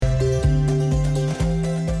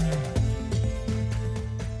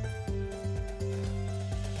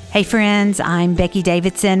Hey friends, I'm Becky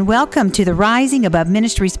Davidson. Welcome to the Rising Above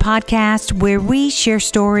Ministries podcast, where we share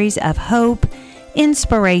stories of hope,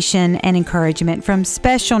 inspiration, and encouragement from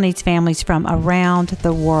special needs families from around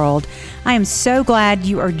the world. I am so glad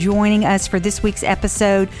you are joining us for this week's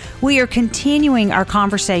episode. We are continuing our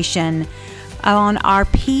conversation on our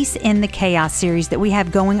Peace in the Chaos series that we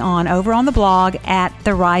have going on over on the blog at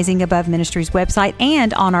the Rising Above Ministries website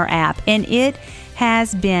and on our app. And it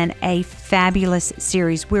has been a fabulous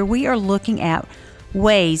series where we are looking at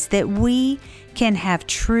ways that we can have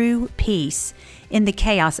true peace in the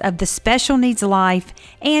chaos of the special needs life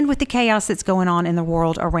and with the chaos that's going on in the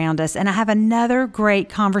world around us. And I have another great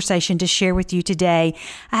conversation to share with you today.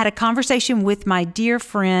 I had a conversation with my dear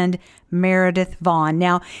friend, Meredith Vaughn.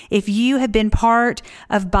 Now, if you have been part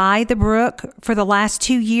of By the Brook for the last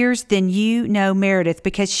 2 years, then you know Meredith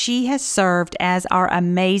because she has served as our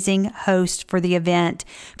amazing host for the event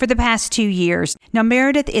for the past 2 years. Now,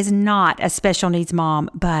 Meredith is not a special needs mom,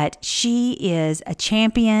 but she is a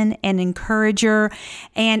champion, an encourager,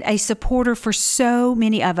 and a supporter for so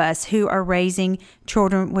many of us who are raising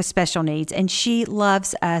children with special needs. And she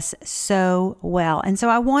loves us so well. And so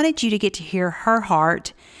I wanted you to get to hear her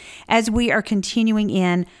heart as we are continuing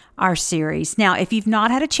in our series. Now, if you've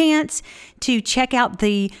not had a chance to check out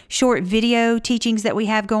the short video teachings that we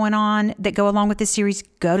have going on that go along with this series,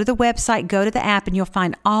 go to the website, go to the app, and you'll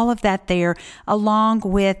find all of that there, along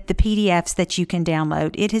with the PDFs that you can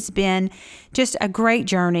download. It has been just a great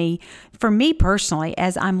journey for me personally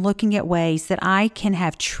as I'm looking at ways that I can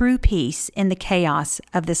have true peace in the chaos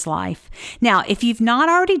of this life. Now, if you've not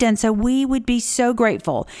already done so, we would be so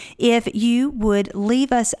grateful if you would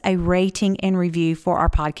leave us a rating and review for our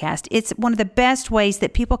podcast. It's one of the best ways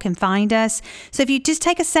that people can find us. So if you just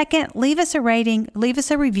take a second, leave us a rating, leave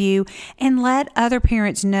us a review, and let other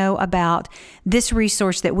parents know about this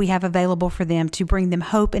resource that we have available for them to bring them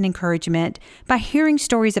hope and encouragement by hearing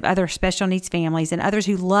stories of other special needs families and others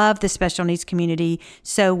who love the special needs community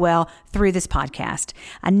so well through this podcast.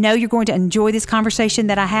 I know you're going to enjoy this conversation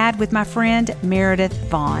that I had with my friend Meredith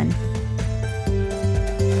Vaughn.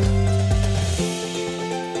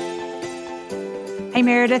 Hey,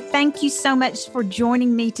 Meredith, thank you so much for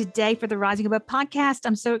joining me today for the Rising Above podcast.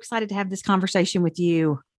 I'm so excited to have this conversation with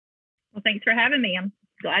you. Well, thanks for having me. I'm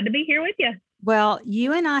glad to be here with you. Well,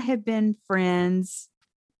 you and I have been friends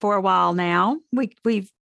for a while now. We've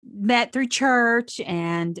met through church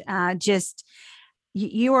and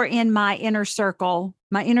you are in my inner circle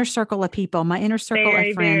of people, my inner circle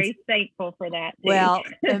of friends. Very thankful for that. Too. Well,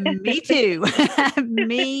 me too.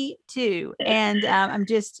 Me too. And I'm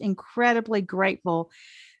just incredibly grateful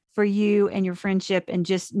for you and your friendship and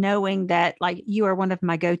just knowing that like you are one of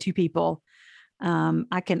my go-to people.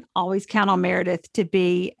 I can always count on Meredith to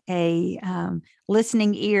be a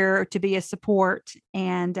listening ear, to be a support.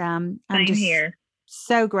 And I'm just here.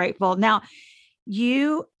 So grateful. Now,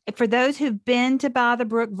 for those who've been to By the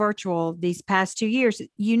Brook virtual these past 2 years,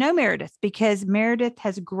 you know Meredith because Meredith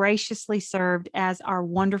has graciously served as our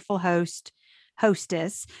wonderful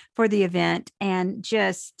hostess for the event, and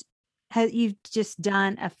you've just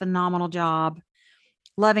done a phenomenal job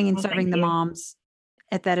loving and serving the moms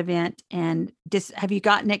at that event. And have you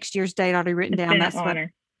got next year's date already written down? That's an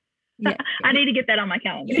honor. Yeah. I need to get that on my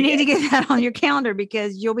calendar. You need to get that on your calendar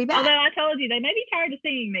because you'll be back. Although I told you they may be tired of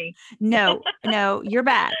seeing me. No, you're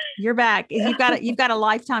back. You're back. You've got a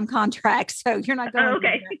lifetime contract, so you're not going. Oh,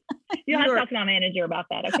 okay. You'll have to talk to my manager about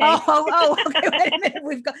that. Okay. Okay. Wait a minute.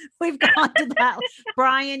 We've gone to that.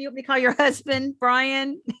 Brian, you want me to call your husband,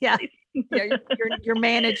 Brian? Yeah. Your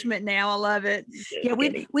management now. I love it. Yeah.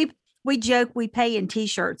 We joke we pay in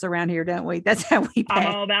T-shirts around here, don't we? That's how we pay.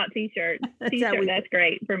 I'm all about T-shirts. That's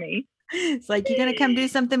great for me. It's like, you're going to come do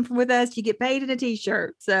something with us, you get paid in a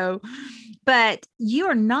T-shirt. So, but you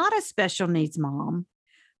are not a special needs mom,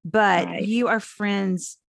 but right. You are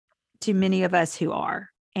friends to many of us who are.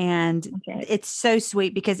 And It's so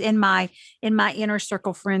sweet because in my inner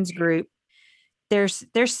circle friends group, there's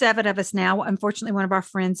 7 of us now. Unfortunately, one of our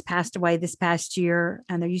friends passed away this past year,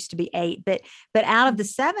 and there used to be 8. But out of the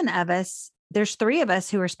 7 of us, there's 3 of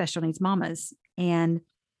us who are special needs mamas. And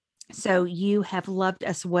so you have loved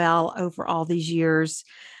us well over all these years.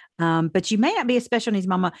 But you may not be a special needs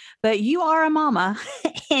mama, but you are a mama,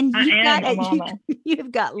 and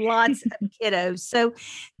you've got lots of kiddos. So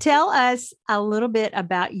tell us a little bit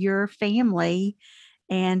about your family.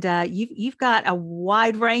 And you've got a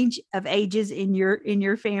wide range of ages in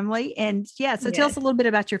your family. And tell us a little bit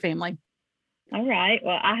about your family. All right.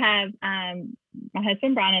 Well, I have my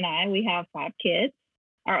husband, Brian, and I, we have 5 kids.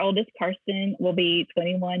 Our oldest, Carson, will be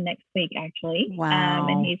 21 next week, actually. Wow.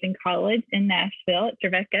 And he's in college in Nashville at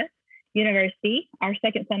Trevecca. university. Our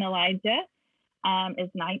second son, Elijah, is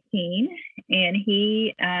 19, and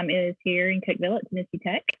he is here in Cookeville at Tennessee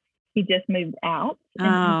Tech. He just moved out.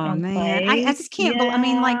 Oh man, I just can't believe. I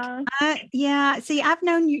mean, like, yeah. See, I've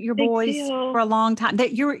known your boys for a long time.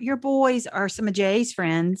 That your boys are some of Jay's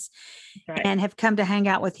friends, right, and have come to hang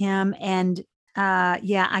out with him. And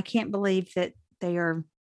yeah, I can't believe that they are.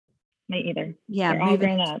 Me either. Yeah, they're all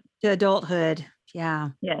grown up to adulthood. Yeah.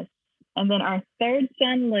 Yes. And then our third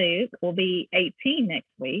son, Luke, will be 18 next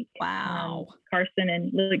week. Wow. Carson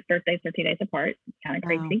and Luke's birthdays are 2 days apart. It's kind of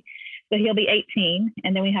crazy. So he'll be 18.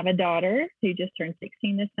 And then we have a daughter who just turned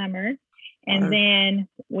 16 this summer. And then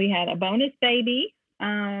we had a bonus baby,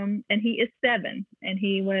 and he is 7. And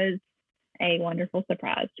he was a wonderful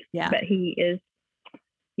surprise. Yeah. But he is,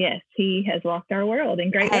 yes, he has rocked our world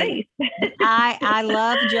in great ways. I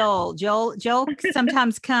love Joel. Joel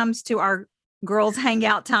sometimes comes to our girls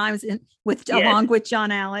hangout times along with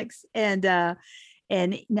John Alex, and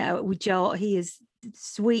no, Joel, he is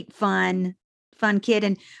sweet, fun kid,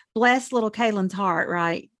 and bless little Kaylin's heart,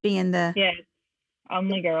 right? Being the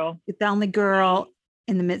only girl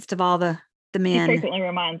in the midst of all the men. She frequently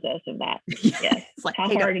reminds us of that. Yes, like,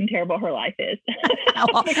 how hard and terrible her life is because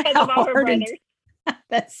how of all her brothers.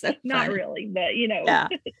 That's so funny. Not really, but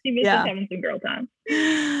she misses having some girl time.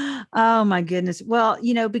 Oh my goodness. Well,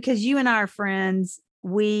 because you and I are friends,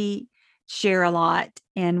 we share a lot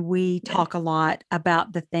and we talk a lot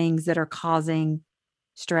about the things that are causing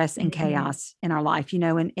stress and chaos in our life,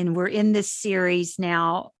 and we're in this series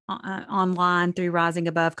now online through Rising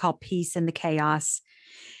Above called Peace in the Chaos.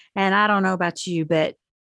 And I don't know about you, but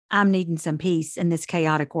I'm needing some peace in this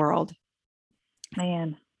chaotic world.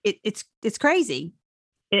 Man. It's crazy.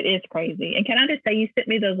 It is crazy. And can I just say, you sent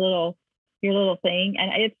me your little thing,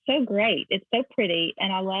 and it's so great. It's so pretty.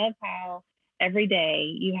 And I love how every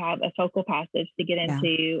day you have a focal passage to get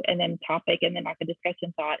into, and then topic, and then like a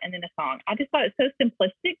discussion thought, and then a song. I just thought it's so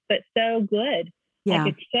simplistic, but so good. Yeah.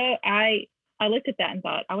 Like it's so, I looked at that and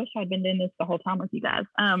thought, I wish I'd been doing this the whole time with you guys.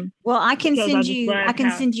 Well, I can send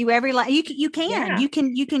you every you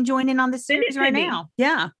can join in on the series right now.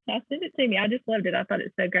 Yeah. Send it to me. I just loved it. I thought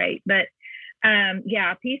it's so great. But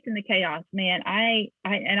peace in the chaos, man. I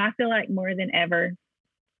feel like more than ever,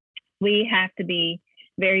 we have to be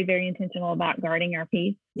very, very intentional about guarding our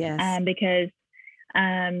peace. Yes. Because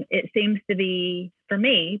it seems to be, for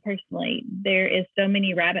me personally, there is so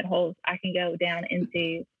many rabbit holes I can go down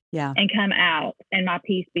into. And come out and my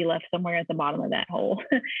peace be left somewhere at the bottom of that hole.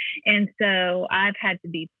 And so I've had to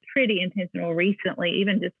be pretty intentional recently,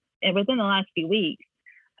 even just within the last few weeks,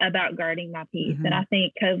 about guarding my peace. And I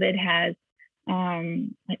think COVID has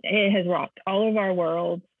rocked all of our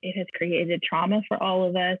worlds. It has created trauma for all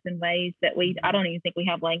of us in ways that I don't even think we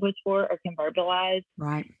have language for or can verbalize.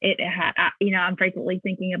 Right. I'm frequently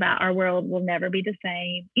thinking about our world will never be the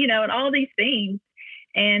same, and all these things.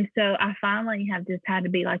 And so I finally have just had to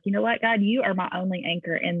be like, you know what, God, you are my only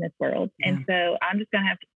anchor in this world. Yeah. And so I'm just going to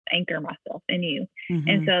have to anchor myself in you.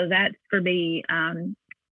 And so that's for me.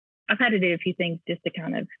 I've had to do a few things just to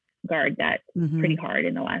kind of guard that pretty hard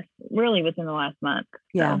within the last month.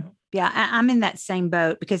 Yeah. So. Yeah. I'm in that same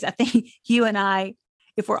boat because I think you and I,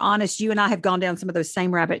 if we're honest, you and I have gone down some of those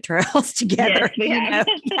same rabbit trails together. Yes, we have.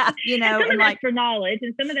 And some of that's for knowledge,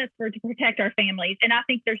 and some of that's to protect our families. And I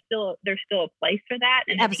think there's still a place for that.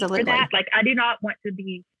 And absolutely. For that. Like I do not want to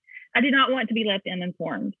be left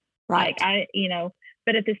uninformed. Right.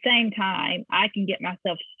 But at the same time, I can get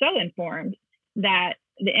myself so informed that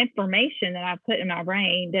the information that I put in my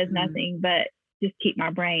brain does nothing but just keep my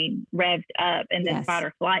brain revved up and then fight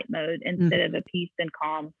or flight mode instead of a peace and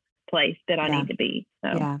calm place that I need to be.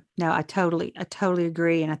 So. Yeah, no, I totally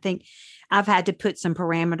agree. And I think I've had to put some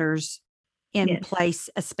parameters in place,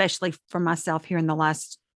 especially for myself here in the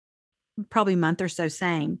last probably month or so,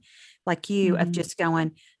 saying like you of just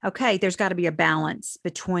going, okay, there's got to be a balance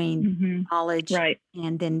between knowledge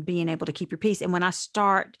and then being able to keep your peace. And when I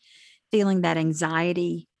start feeling that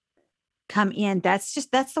anxiety come in, that's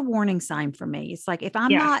the warning sign for me. It's like if I'm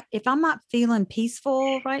not feeling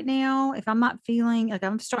peaceful right now, if I'm not feeling like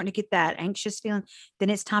I'm starting to get that anxious feeling, then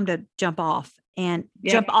it's time to jump off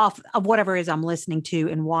of whatever it is I'm listening to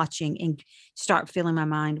and watching, and start filling my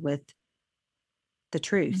mind with the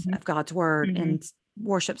truth of God's word and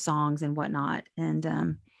worship songs and whatnot.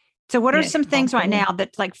 And so what are some things right now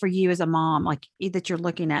that, like, for you as a mom, like that you're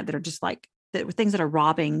looking at that are just like things that are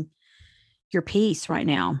robbing your peace right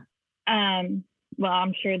now? Well,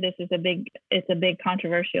 I'm sure this is a big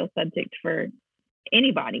controversial subject for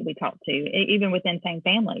anybody we talk to, even within same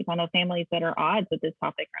families. I know families that are odds with this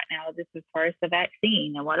topic right now, just as far as the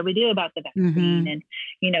vaccine and what do we do about the vaccine, and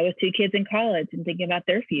with 2 kids in college and thinking about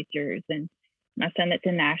their futures. And my son that's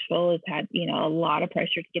in Nashville has had a lot of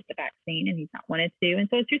pressure to get the vaccine, and he's not wanted to. And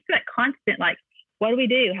so it's just that constant, like, what do we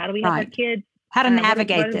do? How do we help our kids? How to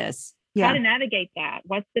navigate this? How to navigate that?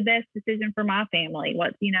 What's the best decision for my family?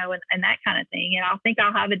 What's, and that kind of thing. And I think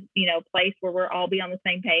I'll have a, place where we'll all be on the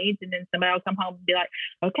same page, and then somebody will come home and be like,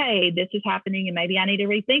 okay, this is happening, and maybe I need to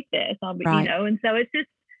rethink this. I'll be, and so it's just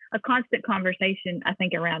a constant conversation, I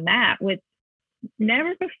think, around that, with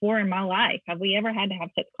never before in my life have we ever had to have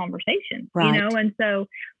such conversations, and so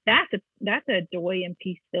that's a joy and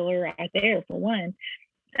peace filler right there, for one.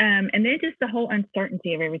 And then just the whole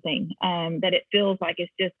uncertainty of everything, that it feels like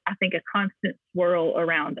it's just, I think, a constant swirl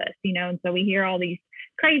around us, and so we hear all these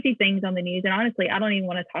crazy things on the news. And honestly, I don't even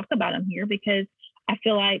want to talk about them here, because I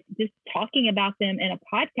feel like just talking about them in a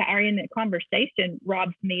podcast or in a conversation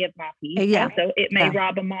robs me of my peace. Also, it may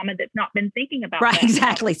rob a mama that's not been thinking about that.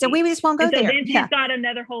 Exactly. So we just won't go there. Then she's got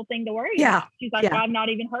another whole thing to worry about. She's like, well, I've not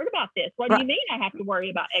even heard about this. What do you mean I have to worry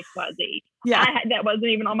about XYZ? That wasn't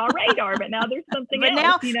even on my radar, but now there's something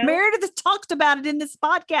else. But now Meredith has talked about it in this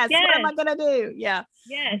podcast. Yes. What am I going to do? Yeah.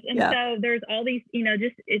 Yes. And so there's all these,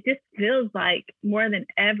 it just feels like more than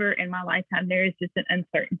ever in my lifetime, there is just an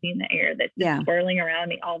uncertainty in the air that's just swirling around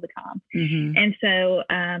me all the time. And so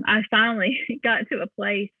I finally got to a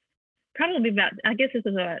place, probably about, I guess this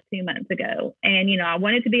was about 2 months ago. And, I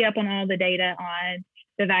wanted to be up on all the data on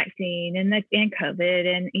the vaccine and COVID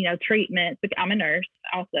and, treatments. I'm a nurse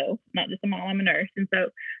also, not just a mom, I'm a nurse. And so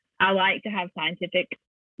I like to have scientific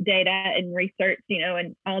data and research,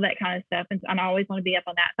 and all that kind of stuff. And I always want to be up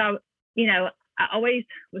on that. So, I always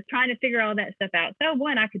was trying to figure all that stuff out. So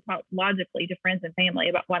one, I could talk logically to friends and family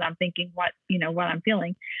about what I'm thinking, what I'm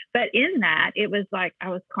feeling. But in that, it was like I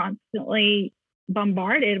was constantly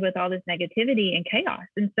bombarded with all this negativity and chaos.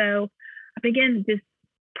 And so I began just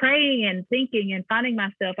praying and thinking and finding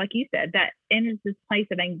myself, like you said, that in this place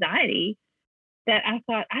of anxiety, that I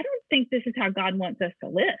thought, I don't think this is how God wants us to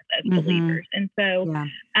live as believers. And so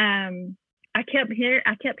I kept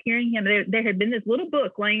hearing him. There had been this little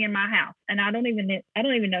book laying in my house, and I don't even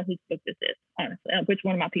know whose book this is, honestly. Which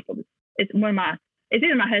one of my people? It's either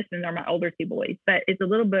my husband or my older 2 boys, but it's a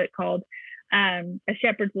little book called A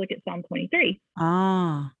Shepherd's Look at Psalm 23.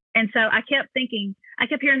 And so I kept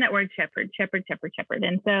hearing that word shepherd, shepherd, shepherd, shepherd.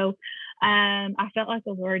 And so I felt like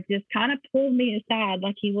the Lord just kind of pulled me aside,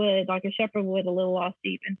 like he would, like a shepherd would a little lost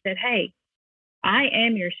sheep, and said, hey, I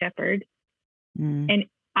am your shepherd, and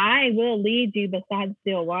I will lead you beside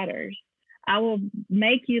still waters. I will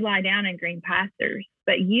make you lie down in green pastures,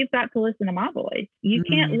 but you've got to listen to my voice. You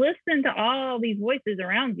can't listen to all these voices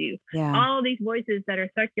around you, all these voices that are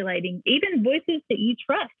circulating, even voices that you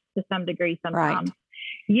trust to some degree sometimes. Right.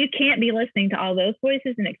 You can't be listening to all those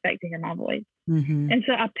voices and expect to hear my voice. And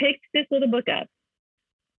so I picked this little book up.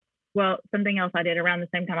 Well, something else I did around the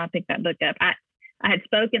same time I picked that book up. I had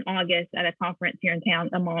spoken in August at a conference here in town,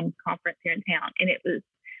 a mom's conference here in town. And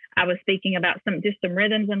I was speaking about some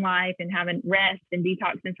rhythms in life and having rest and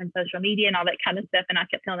detoxing from social media and all that kind of stuff. And I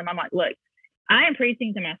kept telling them, I'm like, look, I am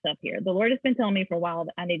preaching to myself here. The Lord has been telling me for a while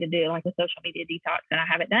that I need to do like a social media detox, and I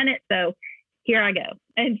haven't done it. So here I go.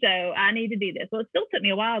 And so I need to do this. Well, it still took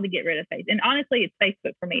me a while to get rid of Facebook. And honestly, it's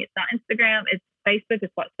Facebook for me. It's not Instagram. It's Facebook.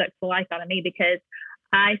 Is what sucks the life out of me, because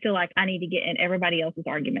I feel like I need to get in everybody else's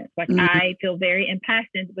arguments. Like I feel very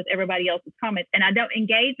impassioned with everybody else's comments, and I don't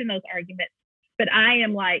engage in those arguments, but I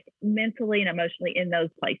am like mentally and emotionally in those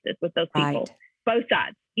places with those people, both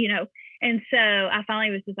sides, And so I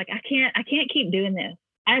finally was just like, I can't keep doing this.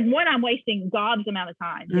 One, I'm wasting God's amount of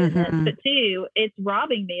time doing this, but 2, it's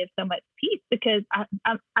robbing me of so much peace, because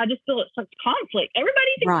I just feel it's such conflict.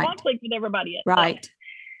 Everybody's in conflict with everybody else. Right.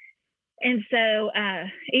 And so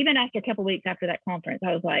even after a couple of weeks after that conference,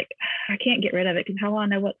 I was like, I can't get rid of it, because how will I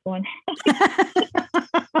know what's going on?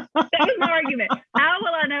 That was my argument. How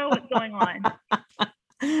will I know what's going on?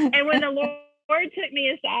 And when the Lord took me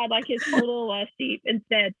aside like his little lost sheep and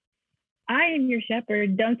said, I am your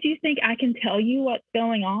shepherd, don't you think I can tell you what's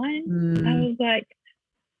going on? I was like,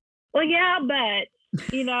 well, yeah, but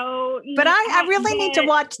but I really need to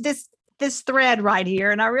watch this thread right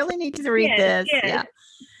here, and I really need to read this. Yeah.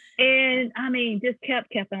 And I mean, just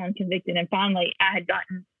kept on convicting. And finally I had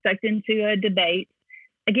gotten sucked into a debate.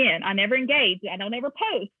 Again, I never engage. I don't ever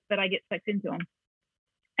post, but I get sucked into them.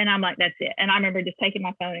 And I'm like, that's it. And I remember just taking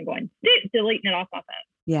my phone and going, deleting it off my phone.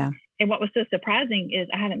 Yeah. And what was so surprising is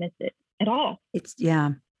I haven't missed it at all.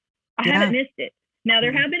 I haven't missed it. Now,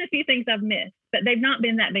 there have been a few things I've missed, but they've not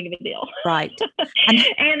been that big of a deal. Right. And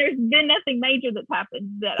there's been nothing major that's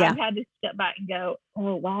happened that Yeah. I've had to step back and go,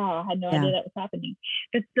 oh, wow, I had no Yeah. idea that was happening.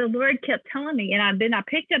 But the Lord kept telling me, and I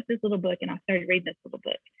picked up this little book and I started reading this little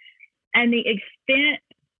book. And the extent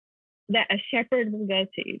that a shepherd will go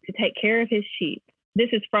to take care of his sheep, this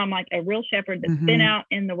is from like a real shepherd that's been out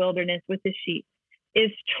in the wilderness with his sheep,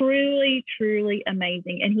 is truly, truly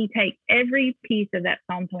amazing. And he takes every piece of that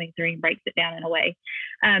Psalm 23 and breaks it down in a way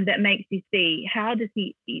that makes you see how does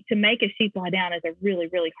he, to make a sheep lie down is a really,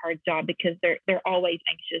 really hard job because they're always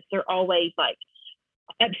anxious. They're always like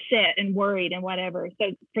upset and worried and whatever.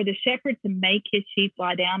 So for the shepherd to make his sheep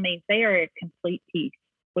lie down means they are a complete peace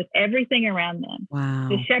with everything around them. Wow.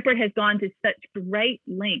 The shepherd has gone to such great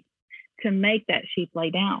lengths to make that sheep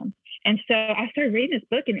lay down. And so I started reading this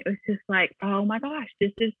book and it was just like, oh my gosh,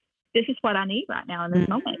 this is what I need right now in this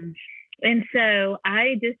moment. And so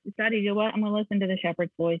I just decided, you know what, I'm going to listen to the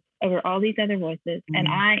shepherd's voice over all these other voices. And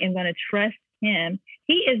I am going to trust him.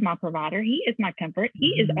 He is my provider. He is my comfort.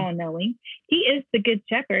 He is all knowing. He is the good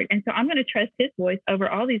shepherd. And so I'm going to trust his voice over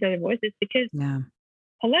all these other voices because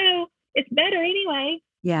hello, it's better anyway.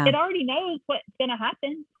 Yeah. It already knows what's going to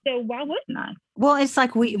happen. So why wouldn't I? Well, it's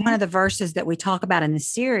like one of the verses that we talk about in the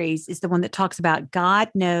series is the one that talks about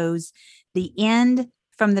God knows the end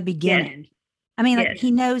from the beginning. Yes. I mean, like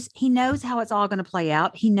he knows how it's all going to play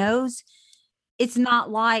out. He knows it's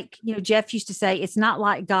not like, Jeff used to say, it's not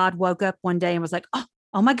like God woke up one day and was like,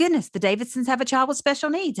 oh my goodness, the Davidsons have a child with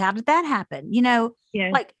special needs. How did that happen?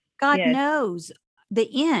 Like God knows the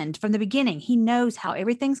end from the beginning. He knows how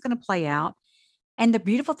everything's going to play out. And the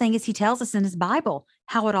beautiful thing is he tells us in his Bible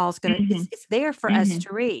how it all's going to, it's there for us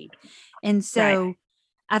to read. And so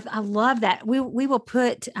I love that. We will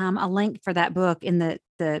put a link for that book in the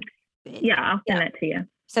I'll send it to you.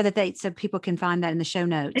 So people can find that in the show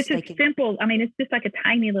notes. It's simple. I mean, it's just like a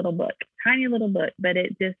tiny little book, but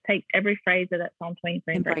it just takes every phrase of that Psalm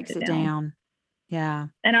 23 and breaks it down. Yeah.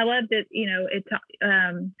 And I love that,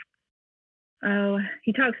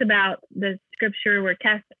 he talks about the scripture where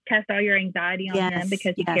cast all your anxiety on him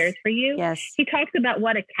because he cares for you. Yes. He talks about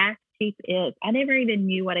what a cast sheep is. I never even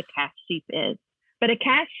knew what a cast sheep is, but a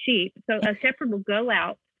cast sheep. So a shepherd will go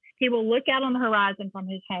out. He will look out on the horizon from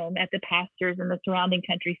his home at the pastures and the surrounding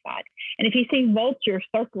countryside. And if he sees vultures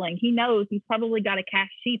circling, he knows he's probably got a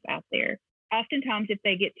cast sheep out there. Oftentimes, if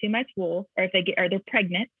they get too much wool or they're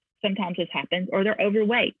pregnant, sometimes this happens, or they're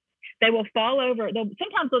overweight, they will fall over.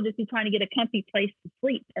 Sometimes they'll just be trying to get a comfy place to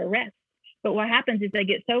sleep or rest. But what happens is they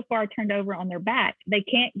get so far turned over on their back, they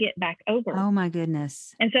can't get back over. Oh, my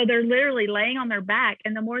goodness. And so they're literally laying on their back.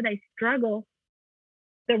 And the more they struggle,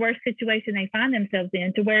 the worse situation they find themselves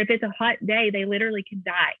in, to where if it's a hot day, they literally can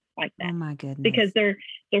die like that. Oh, my goodness. Because their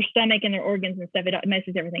stomach and their organs and stuff, it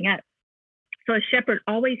messes everything up. So a shepherd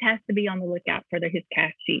always has to be on the lookout for his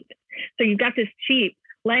cast sheep. So you've got this sheep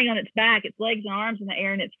laying on its back, its legs and arms in the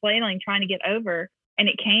air, and it's flailing, trying to get over, and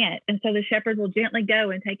it can't. And so the shepherd will gently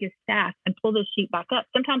go and take his staff and pull the sheep back up.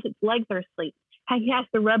 Sometimes its legs are asleep. He has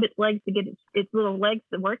to rub its legs to get its little legs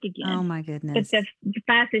to work again. Oh my goodness. But the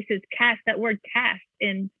fastest is cast, that word cast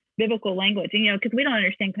in biblical language, because we don't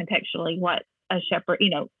understand contextually what a shepherd,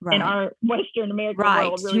 in our Western American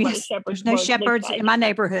world, really what a shepherd. There's no shepherds in my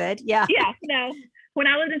neighborhood. Yeah. Yeah. No. When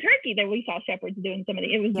I lived in Turkey, we saw shepherds doing some of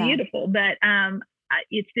it. It was beautiful, but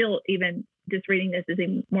it's still, even just reading this is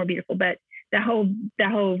even more beautiful. But the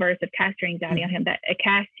whole verse of cast your anxiety on him, that a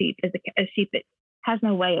cast sheep is a sheep that has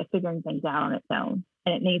no way of figuring things out on its own,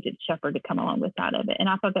 and it needs its shepherd to come along with that of it. And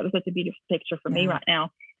I thought that was such a beautiful picture for me right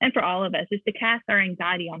now, and for all of us, is to cast our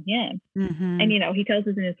anxiety on him. And he tells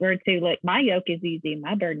us in his word too, look, my yoke is easy,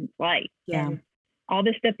 my burden's light. Yeah. And all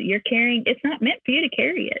this stuff that you're carrying, it's not meant for you to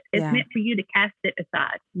carry it. It's meant for you to cast it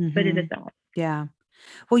aside, put it aside. Yeah.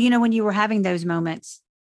 Well, when you were having those moments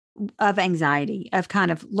of anxiety, of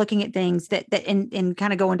kind of looking at things that and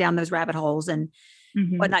kind of going down those rabbit holes and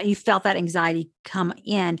whatnot, you felt that anxiety come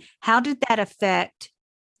in. How did that affect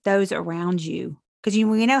those around you? Because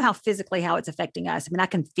we know how physically how it's affecting us. I mean, I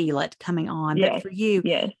can feel it coming on. Yes. But for you,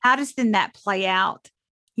 how does then that play out?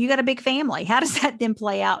 You got a big family. How does that then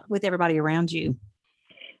play out with everybody around you?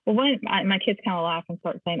 Well, when my kids kind of laugh and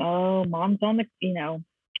start saying, "Oh, mom's on the,"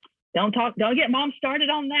 don't get mom started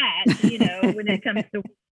on that. When it comes to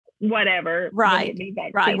whatever, right,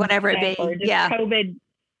 whatever it be, or just COVID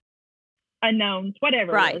unknowns,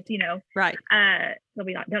 whatever it is, right. They'll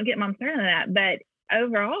be like, don't get mom started on that. But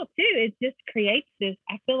overall, too, it just creates this.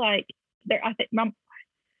 I feel like there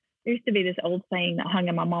used to be this old saying that hung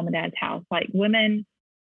in my mom and dad's house, like women,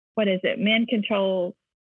 what is it? Men control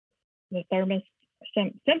the thermos.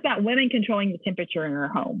 something about women controlling the temperature in her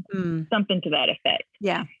home, something to that effect.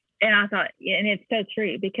 Yeah. And I thought, and it's so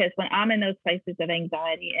true, because when I'm in those places of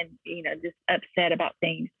anxiety and, just upset about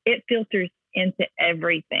things, it filters into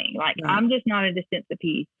everything. Like I'm just not in a sense of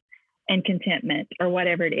peace and contentment or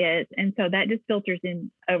whatever it is. And so that just filters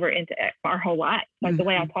over into our whole life, like the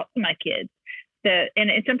way I talk to my kids.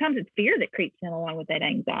 And sometimes it's fear that creeps in along with that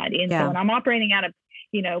anxiety. And so when I'm operating out of,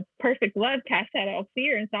 perfect love casts out all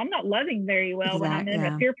fear. And so I'm not loving very well when I'm in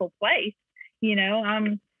a fearful place.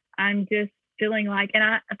 I'm just feeling like,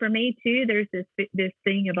 and for me too, there's this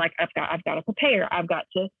thing of like, I've got to prepare. I've got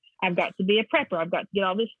to be a prepper. I've got to get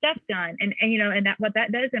all this stuff done. And that what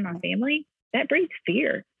that does in my family, that breeds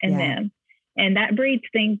fear in them. And that breeds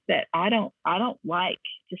things that I don't like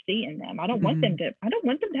to see in them. I don't want them to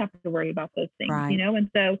have to worry about those things, And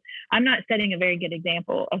so I'm not setting a very good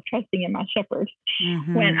example of trusting in my shepherd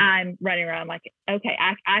when I'm running around like, okay,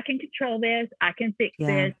 I can control this. I can fix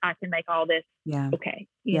this. I can make all this. Okay.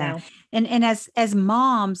 You know? And as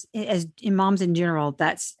moms, as in moms in general,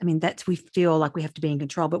 that's we feel like we have to be in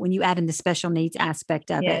control, but when you add in the special needs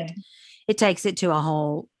aspect of it takes it to a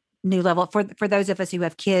whole new level for those of us who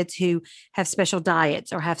have kids who have special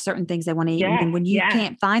diets or have certain things they want to eat. And when you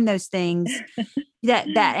can't find those things, that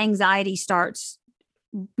anxiety starts,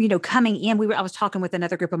 coming in. I was talking with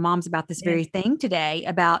another group of moms about this very thing today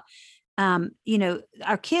about,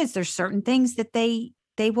 our kids, there's certain things that they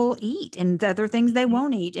will eat and the other things they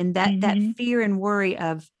won't eat. And that fear and worry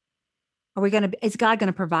of, is God going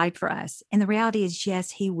to provide for us? And the reality is,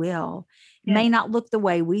 yes, he will. It may not look the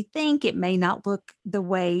way we think. It may not look the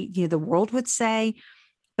way, the world would say,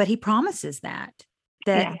 but he promises that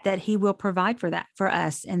he will provide for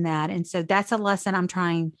us in that. And so that's a lesson I'm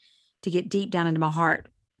trying to get deep down into my heart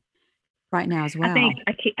right now as well. I think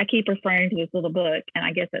I keep referring to this little book, and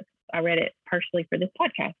I guess I read it partially for this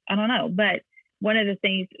podcast. I don't know. But one of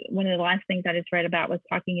the last things I just read about was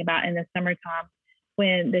talking about in the summertime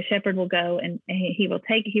when the shepherd will go and he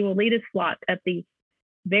will lead his flock up these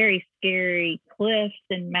very scary cliffs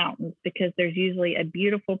and mountains, because there's usually a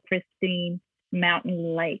beautiful, pristine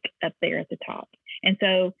mountain lake up there at the top. And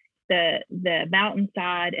so the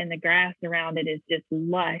mountainside and the grass around it is just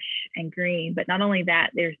lush and green. But not only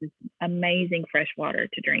that, there's this amazing fresh water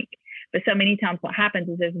to drink. But so many times what happens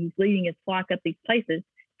is as he's leading his flock up these places,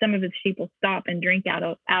 some of his sheep will stop and drink out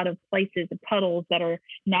of places, of puddles that are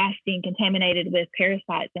nasty and contaminated with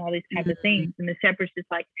parasites and all these kinds of things. And the shepherd's just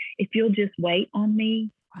like, if you'll just wait on me,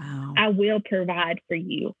 I will provide for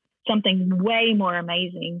you something way more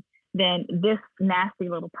amazing than this nasty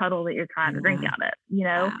little puddle that you're trying to drink out of,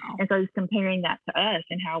 And so he's comparing that to us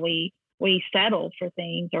and how we settle for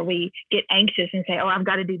things, or we get anxious and say, oh, I've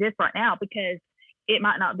got to do this right now because it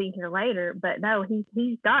might not be here later. But no, he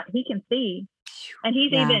can see. And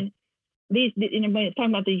he's even when it's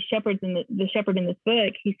talking about these shepherds and the shepherd in this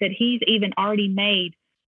book, he said he's even already made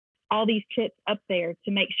all these trips up there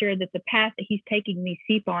to make sure that the path that he's taking these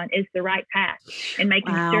sheep on is the right path, and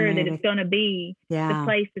making sure that it's going to be the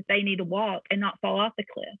place that they need to walk and not fall off the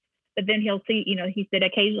cliff. But then he'll see, he said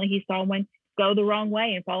occasionally he saw one go the wrong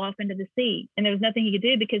way and fall off into the sea, and there was nothing he could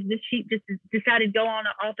do because this sheep just decided to go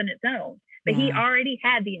off on its own. But he already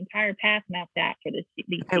had the entire path mapped out for these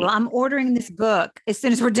sheep. Well, I'm ordering this book as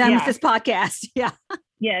soon as we're done with this podcast. Yeah.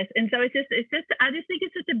 Yes. And so it's just, I just think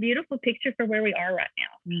it's such a beautiful picture for where we are right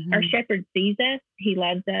now. Our shepherd sees us. He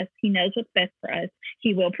loves us. He knows what's best for us.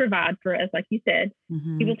 He will provide for us. Like you said,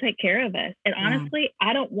 he will take care of us. And honestly,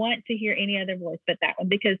 I don't want to hear any other voice but that one,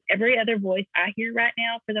 because every other voice I hear right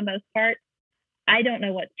now, for the most part, I don't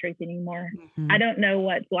know what's truth anymore. I don't know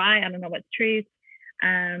what's lie. I don't know what's truth.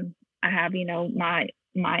 I have, my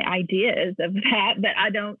ideas of that, but I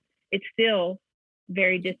don't, it's still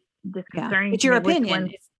very disconcerting. It's your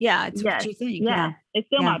opinion. It's what you think. Yeah. It's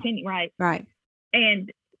still my opinion. Right. Right.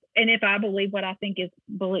 And if I believe what I think is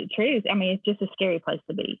truth, it's just a scary place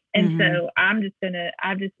to be. And so I've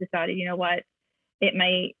just decided, you know what, it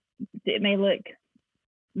may look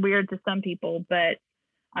weird to some people, but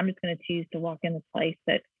I'm just going to choose to walk in this place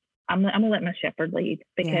that I'm going to let my shepherd lead,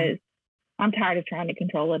 because I'm tired of trying to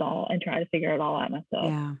control it all and try to figure it all out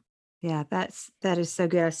myself. Yeah. That is so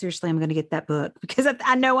good. Seriously, I'm going to get that book because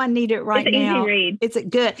I know I need it right now. It's an easy read. It's a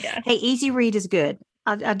good. Yeah. Hey, easy read is good.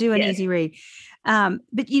 I'll do an easy read. But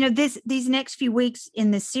these next few weeks in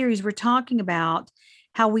this series, we're talking about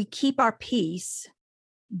how we keep our peace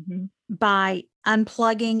by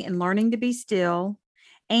unplugging and learning to be still,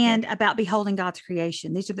 and about beholding God's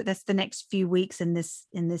creation. That's the next few weeks in this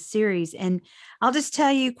series. And I'll just tell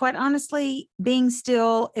you, quite honestly, being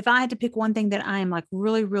still, if I had to pick one thing that I am like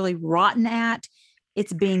really, really rotten at,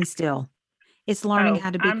 it's being still. It's learning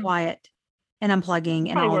how to be quiet. and unplugging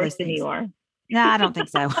and Probably all worse those than things. you are. No, I don't think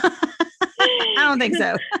so. I don't think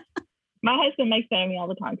so. My husband makes fun of me all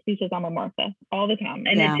the time because he says I'm a Martha all the time.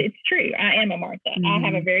 And Yeah. it's true. I am a Martha. I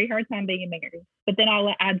have a very hard time being a Mary. But then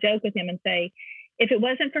I joke with him and say, if it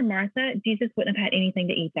wasn't for Martha, Jesus wouldn't have had anything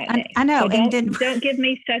to eat that day. I know. So And don't give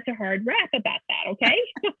me such a hard rap about that, okay?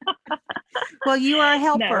 Well, you are a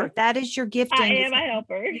helper. No. That is your gifting. I am a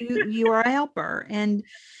helper. You are a helper. And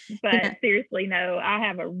but seriously, no, I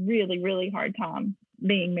have a really, really hard time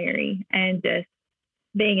being Mary and just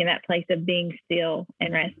being in that place of being still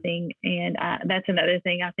and resting. And that's another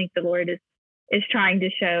thing I think the Lord is trying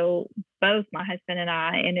to show both my husband and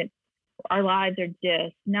I. And our lives are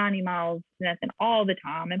just 90 miles to nothing all the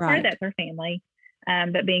time. And part of that's our family.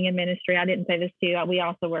 But being in ministry, I didn't say this too. We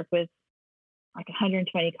also work with like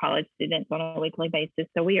 120 college students on a weekly basis.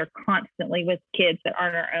 So we are constantly with kids that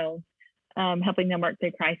aren't our own, helping them work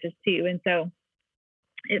through crisis too. And so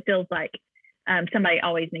it feels like somebody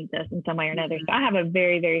always needs us in some way or another. So I have a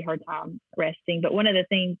very, very hard time resting. But one of the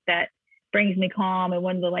things that brings me calm and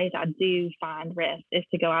one of the ways I do find rest is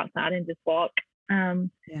to go outside and just walk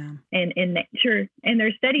in nature. And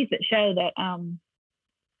there's studies that show that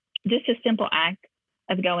just a simple act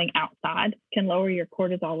of going outside can lower your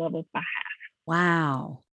cortisol levels by half.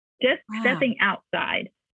 Wow. Just stepping outside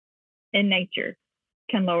in nature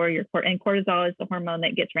can lower your cortisol. And cortisol is the hormone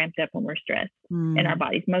that gets ramped up when we're stressed in our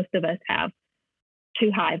bodies. Most of us have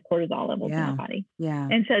too high of cortisol levels in our body. Yeah.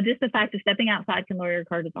 And so just the fact of stepping outside can lower your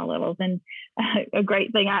cortisol levels. And a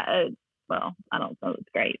great thing, I don't know it's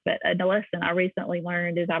great, but the lesson I recently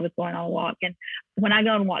learned is I was going on a walk. And when I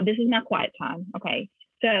go on a walk, this is my quiet time. Okay.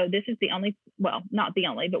 So this is the only, well, not the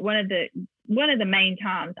only, but one of the main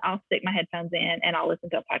times I'll stick my headphones in and I'll listen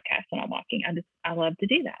to a podcast when I'm walking. I love to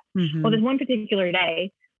do that. Well, there's one particular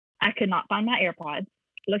day I could not find my AirPods.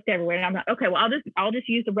 Looked everywhere and I'm like, okay, well, I'll just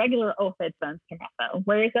use the regular old headphones from my phone.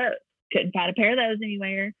 Where is those? Couldn't find a pair of those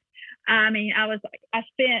anywhere. I mean, I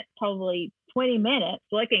spent probably 20 minutes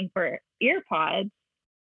looking for earpods,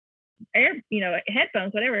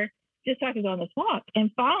 headphones, whatever, just so I could go on this walk.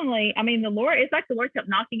 And finally, I mean, it's like the Lord kept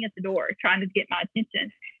knocking at the door, trying to get my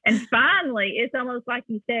attention. And finally, it's almost like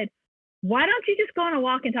he said, why don't you just go on a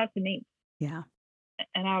walk and talk to me? Yeah.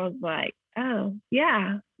 And I was like, oh,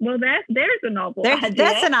 yeah. Well, there's a novel idea.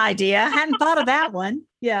 That's an idea. I hadn't thought of that one.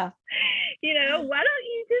 Yeah. Why don't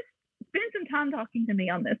you just spend some time talking to me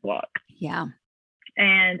on this walk? Yeah.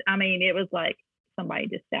 And I mean, it was like somebody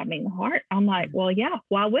just stabbed me in the heart. I'm like, well, yeah,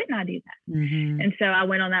 why wouldn't I do that? And so I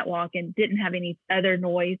went on that walk and didn't have any other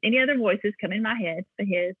voices come in my head but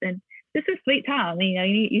his. And this is sweet time.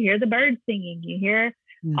 You hear the birds singing, you hear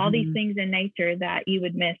all these things in nature that you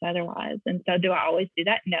would miss otherwise. And so do I always do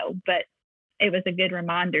that? No, but it was a good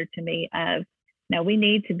reminder to me of, no, we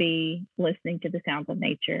need to be listening to the sounds of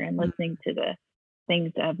nature and listening to the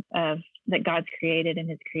things of that God's created in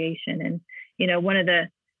his creation. And,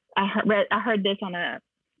 I heard this on a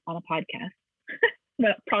podcast,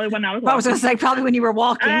 but probably when I was walking. I was going to say probably when you were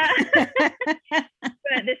walking.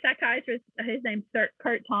 But the psychiatrist, his name's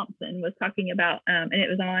Kurt Thompson, was talking about, and it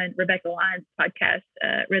was on Rebecca Lyons' podcast,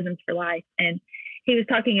 Rhythms for Life. And he was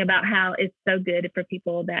talking about how it's so good for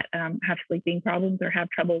people that have sleeping problems or have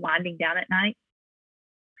trouble winding down at night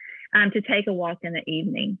to take a walk in the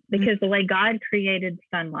evening, because the way God created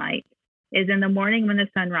sunlight is in the morning when the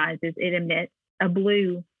sun rises, it emits a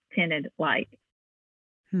blue tinted light.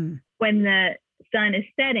 When the sun is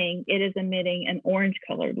setting, it is emitting an orange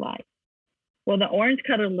colored light. Well, the orange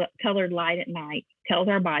colored light at night tells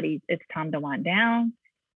our bodies it's time to wind down.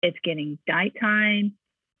 It's getting nighttime.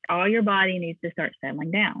 All your body needs to start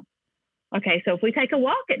settling down. Okay, so if we take a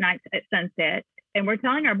walk at night at sunset, and we're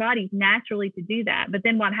telling our bodies naturally to do that, but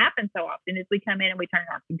then what happens so often is we come in and we turn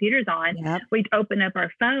our computers on, we open up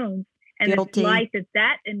our phones, and the light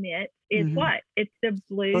that emits is what? It's the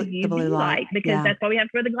blue UV light, because that's why we have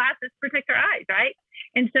to wear the glasses to protect our eyes, right?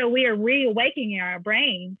 And so we are reawakening our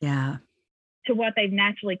brain to what they've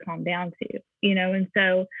naturally calmed down to, and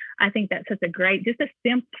so I think that's such a great, just a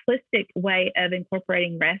simplistic way of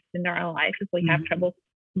incorporating rest into our life if we have trouble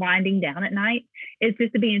winding down at night, is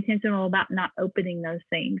just to be intentional about not opening those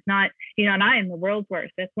things. Not, and I am the world's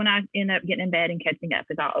worst. That's when I end up getting in bed and catching up,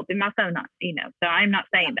 is I'll open my phone on, so I'm not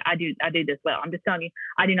saying that I do this well. I'm just telling you,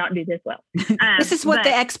 I do not do this well. This is what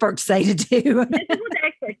the experts say to do. This is what the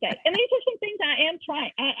experts say. And these are some things I am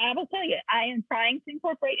trying. I will tell you, I am trying to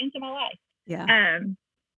incorporate into my life. Yeah.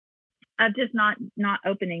 Of just not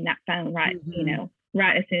opening that phone right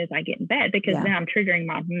as soon as I get in bed, because then I'm triggering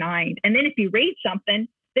my mind. And then if you read something,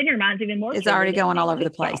 then your mind's even more. It's already going all over the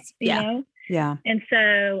place. You know? Yeah. And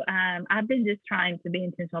so I've been just trying to be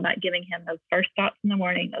intentional about giving him those first thoughts in the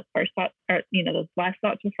morning, those first thoughts, or, those last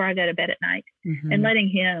thoughts before I go to bed at night, and letting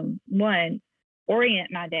him, one,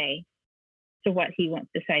 orient my day to what he wants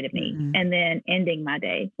to say to me, and then ending my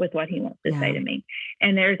day with what he wants to say to me.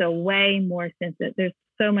 And there's a way more sense that there's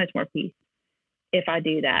so much more peace if I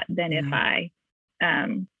do that than if I,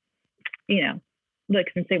 look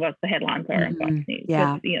and see what the headlines are on Fox News.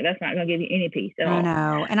 Yeah. That's not going to give you any peace at all. I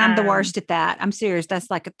know. And I'm the worst at that. I'm serious. That's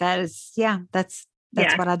what I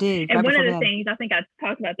do. And one of the things, I think I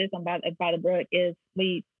talked about this on By the Brook, is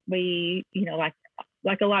we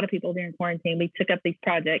like a lot of people during quarantine, we took up these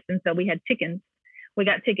projects. And so we had chickens. We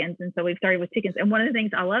got chickens. And so we've started with chickens. And one of the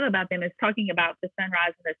things I love about them is talking about the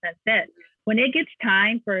sunrise and the sunset. When it gets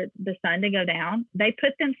time for the sun to go down, they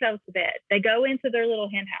put themselves to bed. They go into their little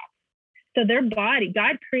hen house. So their body,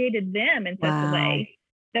 God created them in such a way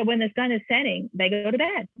that when the sun is setting, they go to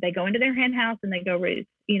bed. They go into their hen house and they go roost,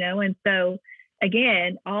 And so,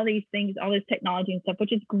 again, all these things, all this technology and stuff,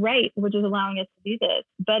 which is great, which is allowing us to do this,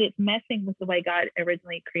 but it's messing with the way God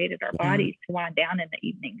originally created our bodies to wind down in the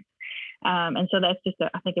evenings. And so that's just,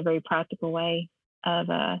 I think, a very practical way of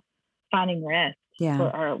finding rest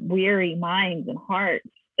for our weary minds and hearts.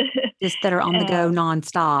 Just that are on the go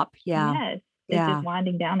nonstop. Yeah. Yes. It's just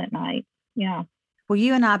winding down at night. Yeah. Well,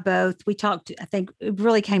 you and I both, we talked, I think it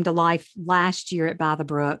really came to life last year at By the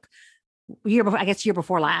Brook, year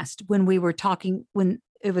before last, when we were talking, when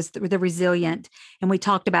it was the resilient, and we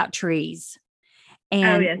talked about trees.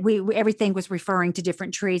 And we everything was referring to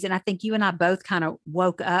different trees. And I think you and I both kind of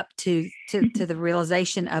woke up to the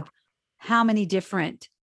realization of how many different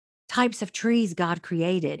types of trees God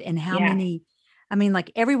created, and how many, I mean,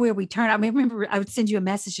 like everywhere we turn, I remember I would send you a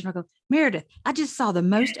message and I go, Meredith, I just saw the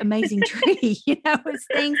most amazing tree. It's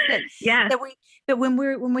things that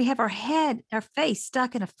when we have our face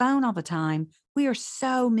stuck in a phone all the time, we are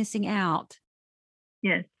so missing out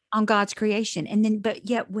on God's creation. And then, but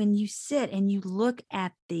yet when you sit and you look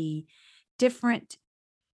at the different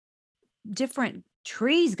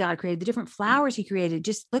trees God created, the different flowers he created,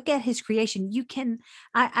 just look at his creation.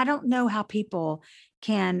 I don't know how people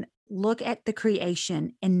can look at the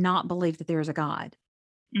creation and not believe that there is a God.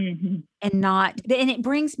 And it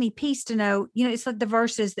brings me peace to know, it's like the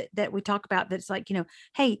verses that we talk about, that's like,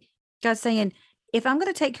 hey, God's saying, if I'm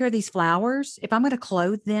going to take care of these flowers, if I'm going to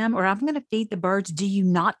clothe them, or I'm going to feed the birds, do you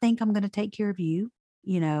not think I'm going to take care of you?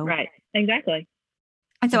 Right. Exactly.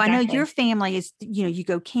 And so I know your family is, you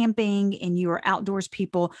go camping and you are outdoors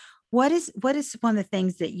people. What is one of the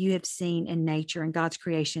things that you have seen in nature and God's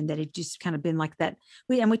creation that it just kind of been like that?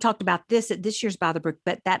 We talked about this at this year's By the Brook,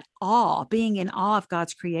 but that awe, being in awe of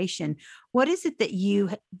God's creation. What is it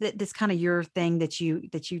that that's kind of your thing that you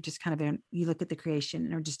just kind of, you look at the creation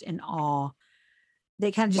and are just in awe,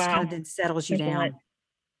 that kind of just kind of then settles you down?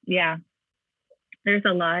 Yeah, there's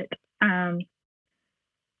a lot. I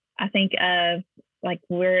think of, like,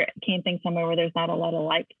 we're camping somewhere where there's not a lot of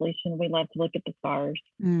light pollution. We love to look at the stars.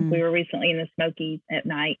 We were recently in the Smokies at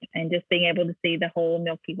night, and just being able to see the whole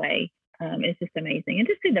Milky Way is just amazing. And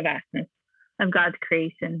just see the vastness of God's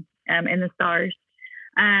creation and the stars.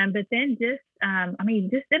 But then just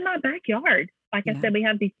in my backyard, like I said, we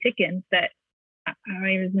have these chickens that,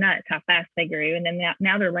 it was nuts how fast they grew. And then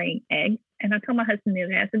now they're laying eggs. And I told my husband the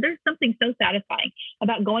other day, I said, there's something so satisfying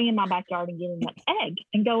about going in my backyard and getting that egg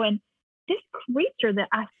and going, this creature that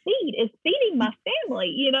I feed is feeding my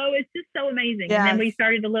family. It's just so amazing. Yes. And then we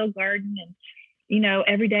started a little garden, and,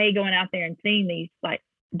 every day going out there and seeing these like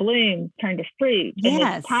blooms turn to fruit, and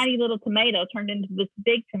this tiny little tomato turned into this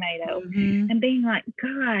big tomato, and being like,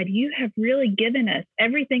 God, you have really given us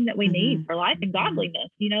everything that we need for life and godliness.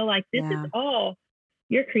 Like, this is all,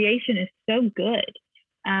 your creation is so good.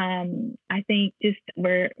 I think just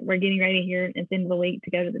we're getting ready here at the end of the week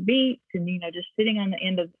to go to the beach, and, just sitting on the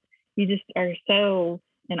end of, you just are so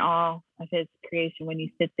in awe of his creation when you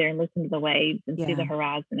sit there and listen to the waves and see the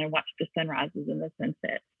horizon and watch the sunrises and the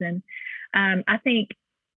sunsets. And I think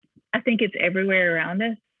it's everywhere around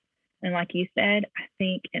us. And like you said, I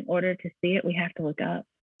think in order to see it, we have to look up.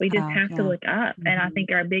 We just have to look up. And I think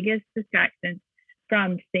our biggest distraction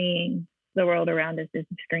from seeing the world around us is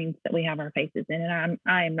the screens that we have our faces in. And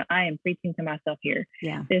I am preaching to myself here.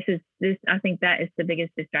 Yeah. I think that is the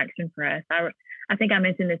biggest distraction for us. I think I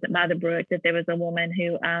mentioned this at By the Brook, that there was a woman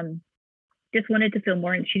who just wanted to feel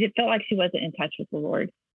more, and she felt like she wasn't in touch with the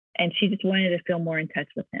Lord, and she just wanted to feel more in touch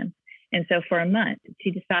with him. And so for a month,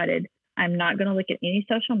 she decided, I'm not going to look at any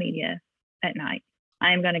social media at night.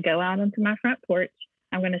 I am going to go out onto my front porch.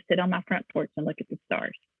 I'm going to sit on my front porch and look at the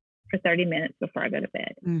stars for 30 minutes before I go to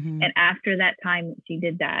bed. And after that time that she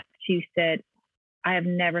did that, she said, I have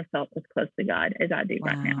never felt as close to God as I do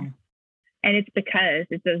right now. Wow. And it's because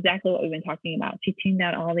it's exactly what we've been talking about. She tuned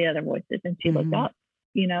out all the other voices and she looked up,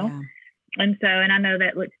 Yeah. And so, and I know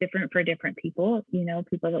that looks different for different people,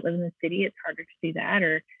 people that live in the city, it's harder to see that.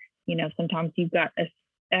 Or, sometimes you've got a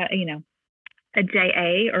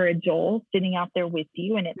JA or a Joel sitting out there with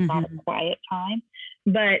you and it's not a quiet time,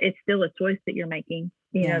 but it's still a choice that you're making,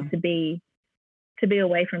 to be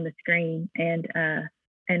away from the screen and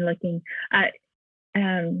looking. I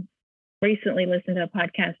recently listened to a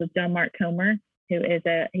podcast with John Mark Comer, who was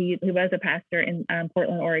a pastor in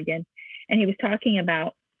Portland, Oregon. And he was talking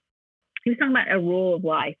about a rule of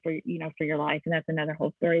life for your life. And that's another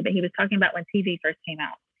whole story, but he was talking about when TV first came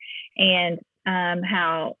out and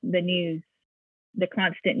how the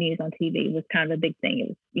constant news on TV was kind of a big thing. It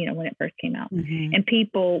was, when it first came out, and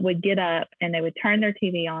people would get up and they would turn their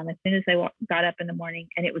TV on as soon as they got up in the morning,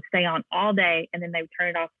 and it would stay on all day. And then they would turn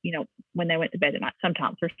it off, when they went to bed at night.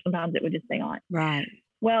 Sometimes it would just stay on. Right.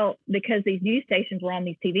 Well, because these news stations were on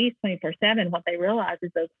these TVs 24/7, what they realized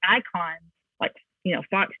is those icons, like,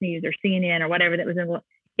 Fox News or CNN or whatever that was in,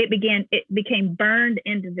 it became burned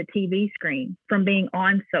into the TV screen from being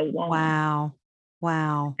on so long.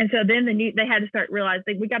 Wow. And so then they had to start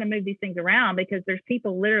realizing we got to move these things around because there's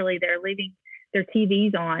people literally that are leaving their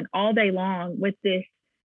TVs on all day long with the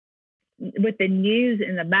news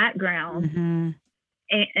in the background.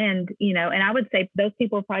 And I would say those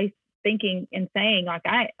people are probably thinking and saying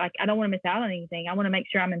I don't want to miss out on anything. I want to make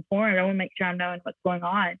sure I'm informed. I want to make sure I'm knowing what's going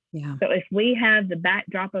on. Yeah. So if we have the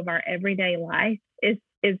backdrop of our everyday life is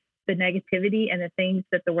the negativity and the things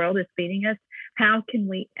that the world is feeding us, how can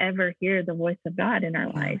we ever hear the voice of God in our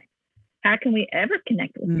life? How can we ever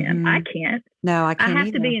connect with him? I can't. No, I can't. I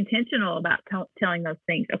have to be intentional about telling those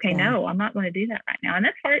things. Okay, no, I'm not going to do that right now. And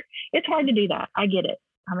that's hard. It's hard to do that. I get it.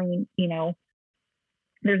 I mean,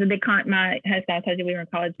 there's a big my husband, I told you we were in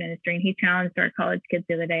college ministry, and he challenged our college kids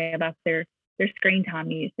the other day about their screen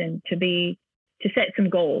time use and to set some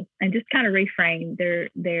goals and just kind of reframe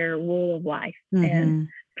their rule of life and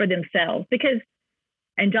for themselves. Because,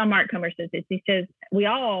 and John Mark Comer says this, he says, we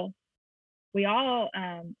all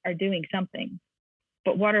are doing something,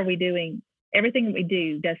 but what are we doing? Everything that we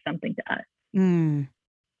do does something to us.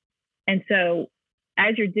 And so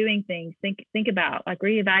as you're doing things, think about, like,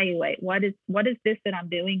 reevaluate what is this that I'm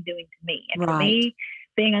doing to me? And for me,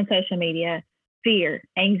 being on social media, fear,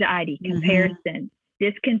 anxiety, comparison,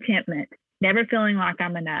 discontentment, never feeling like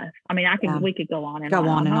I'm enough. I mean, we could go on and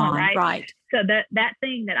on, right? So that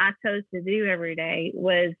thing that I chose to do every day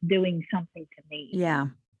was doing something to me. Yeah.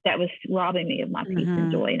 That was robbing me of my peace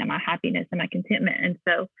and joy and my happiness and my contentment. And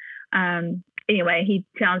so, anyway, he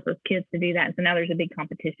challenged those kids to do that. And so now there's a big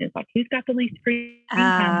competition. It's like, who's got the least free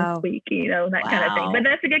time this week? That kind of thing. But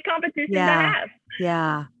that's a good competition to have.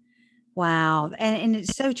 Yeah. Wow. And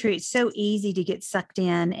it's so true. It's so easy to get sucked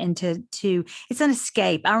in and to it's an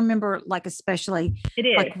escape. I remember, like, especially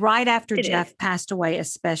like right after Jeff passed away,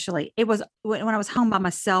 especially, it was when I was home by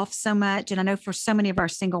myself so much. And I know for so many of our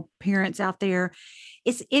single parents out there,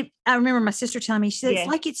 I remember my sister telling me, she said, it's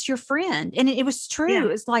like it's your friend. And it was true. Yeah. It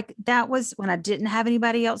was like, that was when I didn't have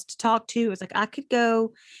anybody else to talk to. It was like, I could go,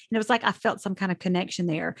 and it was like, I felt some kind of connection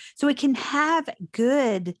there. So it can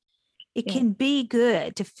be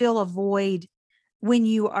good to fill a void when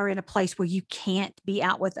you are in a place where you can't be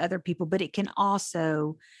out with other people, but it can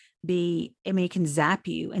also be, it can zap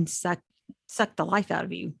you and suck the life out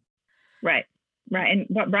of you. Right. And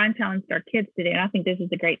what Brian challenged our kids to do, and I think this is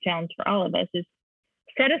a great challenge for all of us, is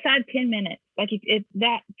set aside 10 minutes. Like, if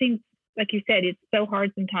that seems, like you said, it's so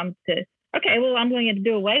hard sometimes to, okay, well, I'm going to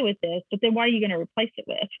do away with this, but then what are you going to replace it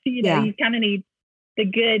with? You kind of need the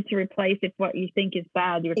good to replace if what you think is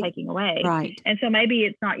bad you're taking away. Right. And so maybe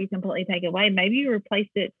it's not you completely take it away. Maybe you replace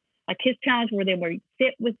it, like his challenge where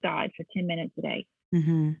sit with God for 10 minutes a day.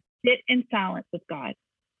 Sit in silence with God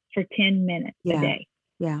for 10 minutes a day.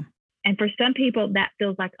 Yeah. And for some people that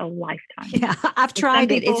feels like a lifetime. Yeah. I've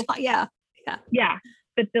tried it. People, yeah.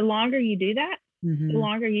 But the longer you do that, the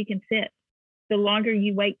longer you can sit, the longer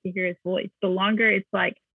you wait to hear his voice, the longer it's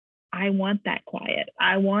like, I want that quiet.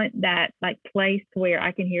 I want that, like, place where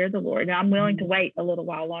I can hear the Lord. And I'm willing to wait a little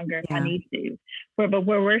while longer if I need to. But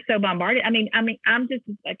where we're so bombarded. I mean, I'm just,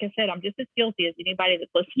 like I said, I'm just as guilty as anybody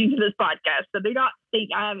that's listening to this podcast. So do not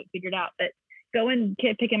think I haven't figured out that going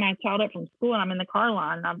picking my child up from school and I'm in the car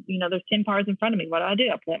line. There's 10 cars in front of me. What do?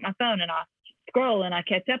 I pull up my phone and I scroll and I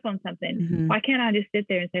catch up on something. Why can't I just sit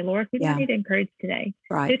there and say, Lord, who do I need to encourage today?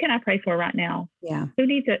 Right. Who can I pray for right now? Yeah. Who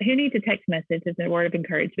needs a text message as a word of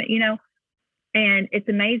encouragement? And it's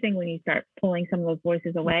amazing when you start pulling some of those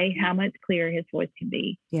voices away, how much clearer his voice can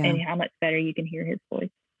be and how much better you can hear his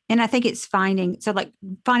voice. And I think it's finding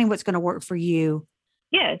what's going to work for you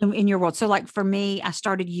Yes. in your world. So like for me, I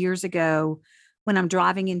started years ago when I'm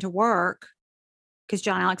driving into work, because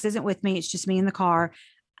John Alex isn't with me. It's just me in the car.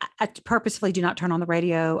 I purposefully do not turn on the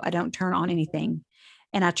radio. I don't turn on anything.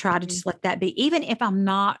 And I try to just let that be, even if I'm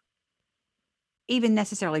not even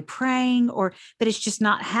necessarily praying but it's just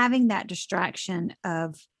not having that distraction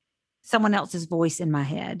of someone else's voice in my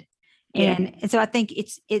head. And so I think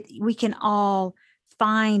we can all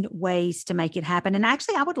find ways to make it happen. And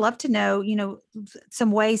actually, I would love to know,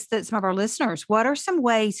 some ways that some of our listeners, what are some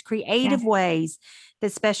ways, creative ways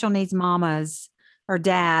that special needs mamas or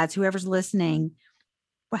dads, whoever's listening,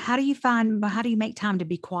 well, how do you make time to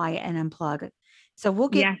be quiet and unplug it? So we'll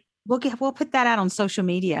put that out on social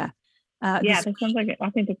media. That sounds like I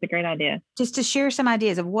think that's a great idea. Just to share some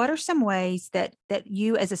ideas of what are some ways that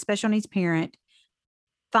you as a special needs parent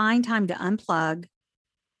find time to unplug,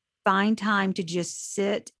 find time to just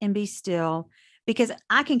sit and be still, because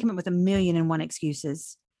I can come up with 1,000,001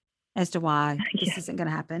 excuses as to why this isn't going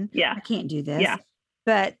to happen. Yeah. I can't do this. Yeah.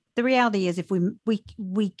 But the reality is, if we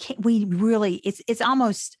can't, we really, it's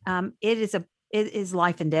almost, it is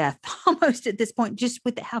life and death almost at this point, just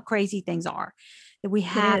with how crazy things are, that we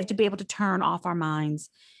have to be able to turn off our minds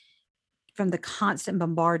from the constant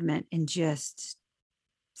bombardment and just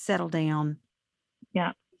settle down.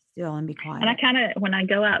 Yeah. Still and be quiet. And I kind of, when I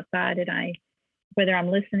go outside and whether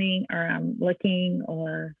I'm listening or I'm looking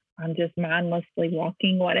or I'm just mindlessly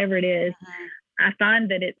walking, whatever it is, I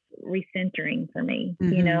find that it's recentering for me.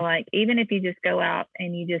 Like even if you just go out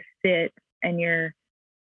and you just sit and you're,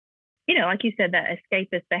 like you said, that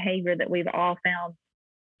escapist behavior that we've all found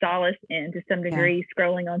solace in to some degree,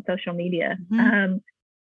 scrolling on social media, that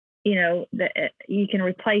you can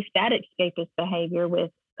replace that escapist behavior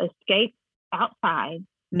with escape outside,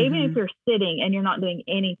 even if you're sitting and you're not doing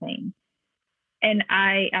anything. And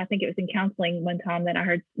I think it was in counseling one time that I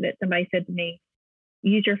heard that somebody said to me,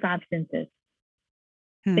 use your 5 senses.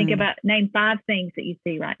 Think about, name 5 things that you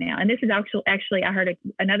see right now. And this is actually I heard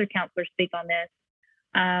another counselor speak on this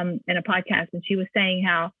in a podcast. And she was saying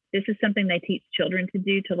how this is something they teach children to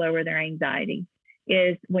do to lower their anxiety,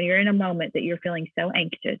 is when you're in a moment that you're feeling so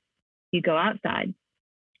anxious, you go outside,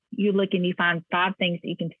 you look and you find 5 things that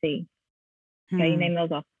you can see. Okay, you name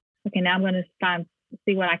those off. Okay, now I'm going to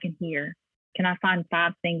see what I can hear. Can I find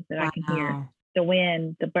 5 things that I can hear? The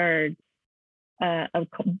wind, the birds, a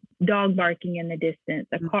dog barking in the distance,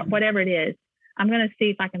 a car, whatever it is. I'm going to see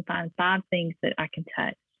if I can find 5 things that I can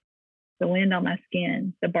touch. The wind on my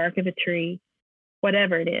skin, the bark of a tree,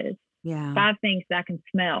 whatever it is. Yeah. 5 things that I can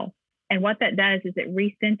smell. And what that does is it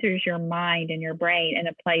recenters your mind and your brain in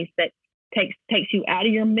a place that takes you out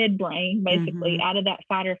of your midbrain, basically out of that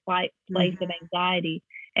fight or flight place of anxiety,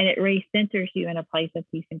 and it recenters you in a place of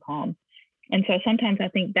peace and calm. And so sometimes I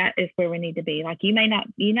think that is where we need to be. Like you may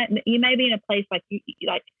be in a place like you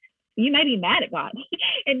may be mad at God,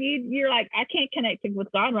 and you're like, I can't connect with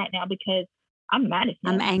God right now because I'm mad at Him.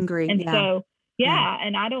 I'm angry. And so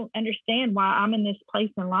and I don't understand why I'm in this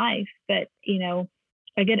place in life. But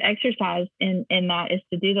a good exercise in that is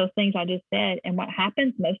to do those things I just said. And what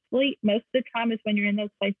happens most of the time is when you're in those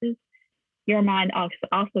places, your mind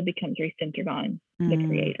also becomes recentered on the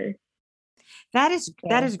Creator. That is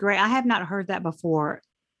great. I have not heard that before.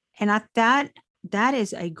 And that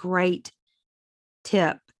is a great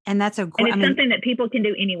tip. And that's a great, and it's something that people can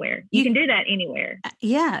do anywhere. You can do that anywhere.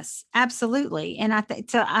 Yes, absolutely. And I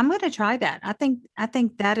think, so I'm going to try that. I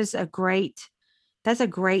think that is that's a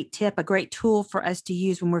great tip, a great tool for us to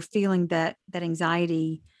use when we're feeling that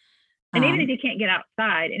anxiety. And even if you can't get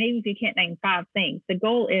outside, and even if you can't name 5 things, the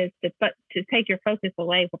goal is to take your focus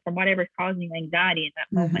away from whatever's causing you anxiety in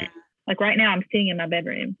that moment. Like right now, I'm sitting in my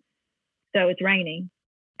bedroom, so it's raining.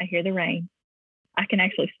 I hear the rain. I can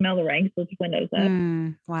actually smell the rain because the windows up.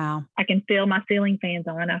 Wow! I can feel my ceiling fans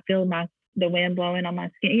on. I feel the wind blowing on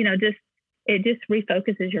my skin. It just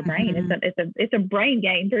refocuses your brain. It's a brain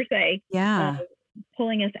game per se. Yeah.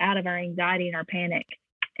 Pulling us out of our anxiety and our panic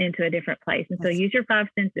into a different place. And so use your 5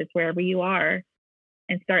 senses wherever you are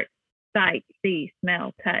and start sight, see,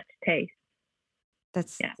 smell, touch, taste.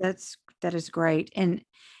 That is great. And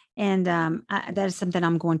that is something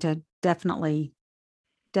I'm going to definitely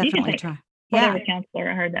try. Whatever counselor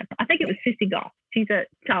I heard that from. I think it was Sissy Goff. She's a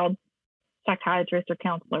child psychiatrist or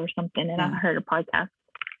counselor or something. And I heard her podcast.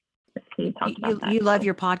 You love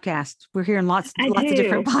your podcast. We're hearing lots of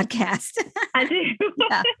different podcasts. I do.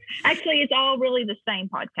 Yeah. Actually, it's all really the same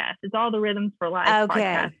podcast. It's all the Rhythms for Life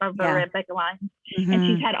podcast of Rebecca Lyons. And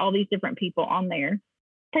she's had all these different people on there.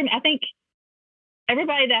 I think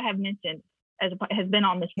everybody that I have mentioned has been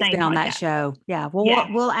on the same. He's been on that show. Yeah. Well,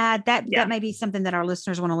 we'll add that. Yeah. That may be something that our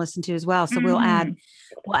listeners want to listen to as well. So we'll add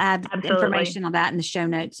information on that in the show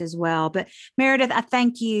notes as well. But Meredith, I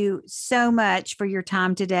thank you so much for your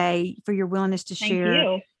time today, for your willingness to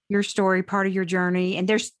share your story, part of your journey. And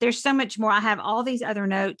there's so much more. I have all these other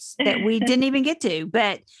notes that we didn't even get to,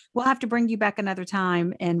 but we'll have to bring you back another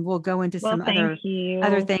time and we'll go into some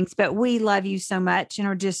other things. But we love you so much and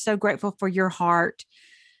are just so grateful for your heart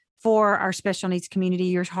for our special needs community,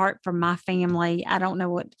 your heart for my family. I don't know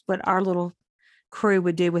what our little crew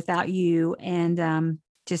would do without you. And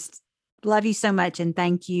just love you so much. And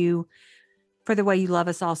thank you for the way you love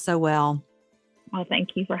us all so well. Well, thank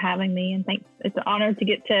you for having me. And it's an honor to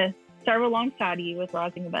get to serve alongside you with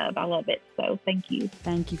Rising Above. I love it. So thank you.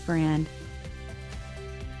 Thank you, friend.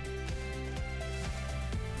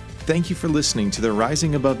 Thank you for listening to the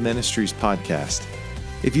Rising Above Ministries podcast.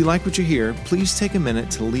 If you like what you hear, please take a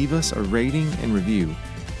minute to leave us a rating and review.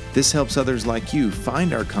 This helps others like you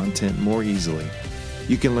find our content more easily.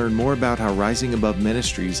 You can learn more about how Rising Above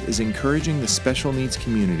Ministries is encouraging the special needs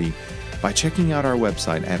community by checking out our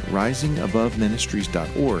website at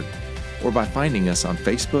risingaboveministries.org or by finding us on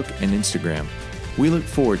Facebook and Instagram. We look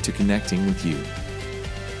forward to connecting with you.